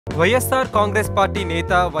YSR Congress party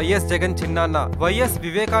నేత YS Jagan చిన్నాన్న YS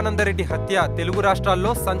Vivekananda Reddy హత్య తెలుగు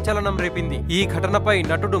రాష్ట్రాల్లో సంచలనం రేపింది. ఈ ఘటనపై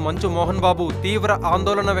నటుడు మంచు మోహన్ బాబు తీవ్ర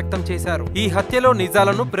ఆందోళన వ్యక్తం చేశారు. ఈ హత్యలో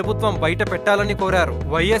నిజాలను ప్రభుత్వం బయట పెట్టాలని కోరారు.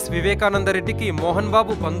 వైఎస్ వివేకానంద రెడ్డికి మోహన్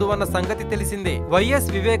బాబు బంధువన్న సంగతి తెలిసిందే. వైఎస్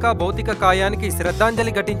వివేక భౌతిక కాయానికి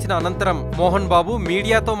శ్రద్ధాంజలి ఘటించిన అనంతరం మోహన్ బాబు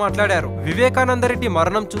మీడియాతో మాట్లాడారు. వివేకానంద రెడ్డి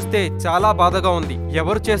మరణం చూస్తే చాలా బాధగా ఉంది.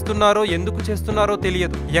 ఎవరు చేస్తున్నారో ఎందుకు చేస్తున్నారో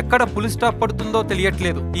తెలియదు. ఎక్కడ పులి స్టాప్ పడుతుందో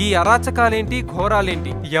తెలియట్లేదు. ఈ అరాచకాలేంటి,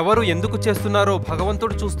 ఘోరాలేంటి, ఎవరు ఎందుకు చేస్తున్నారో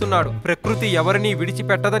భగవంతుడు చూస్తున్నాడు. ప్రకృతి ఎవరిని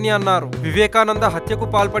విడిచిపెట్టదని అన్నారు. వివేకానంద హత్యకు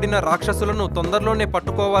పాల్పడిన రాక్షసులను తొందరలోనే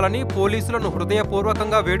పట్టుకోవాలని పోలీసులను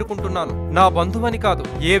హృదయపూర్వకంగా వేడుకుంటున్నాను. నా బంధువని కాదు,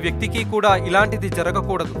 ఏ వ్యక్తికి కూడా ఇలాంటిది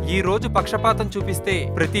జరగకూడదు. ఈ రోజు పక్షపాతం చూపిస్తే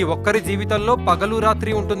ప్రతి ఒక్కరి జీవితంలో పగలు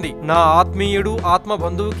రాత్రి ఉంటుంది. నా ఆత్మీయుడు, ఆత్మ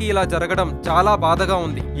బంధువుకి ఇలా జరగడం చాలా బాధగా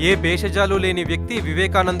ఉంది. ఏ భేషజాలు లేని వ్యక్తి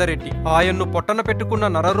వివేకానంద రెడ్డి. ఆయన్ను పొట్టన పెట్టుకున్న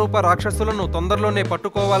నరరూప రాక్షసులను తొందరలోనే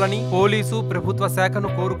పట్టుకోవాలని పోలీసు, ప్రభుత్వ శాఖను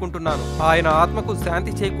కోరుకుంటున్నాను. ఆయన ఆత్మకు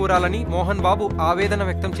శాంతి చేకూరాలని మోహన్ బాబు ఆవేదన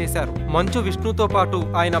వ్యక్తం చేశారు. మంచు విష్ణుతో పాటు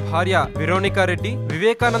ఆయన భార్య వెరోనికా రెడ్డి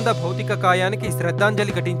వివేకానంద భౌతిక కాయానికి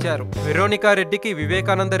శ్రద్ధాంజలి ఘటించారు. వెరోనికా రెడ్డికి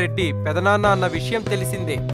వివేకానంద రెడ్డి పెదనాన్న అన్న విషయం తెలిసిందే.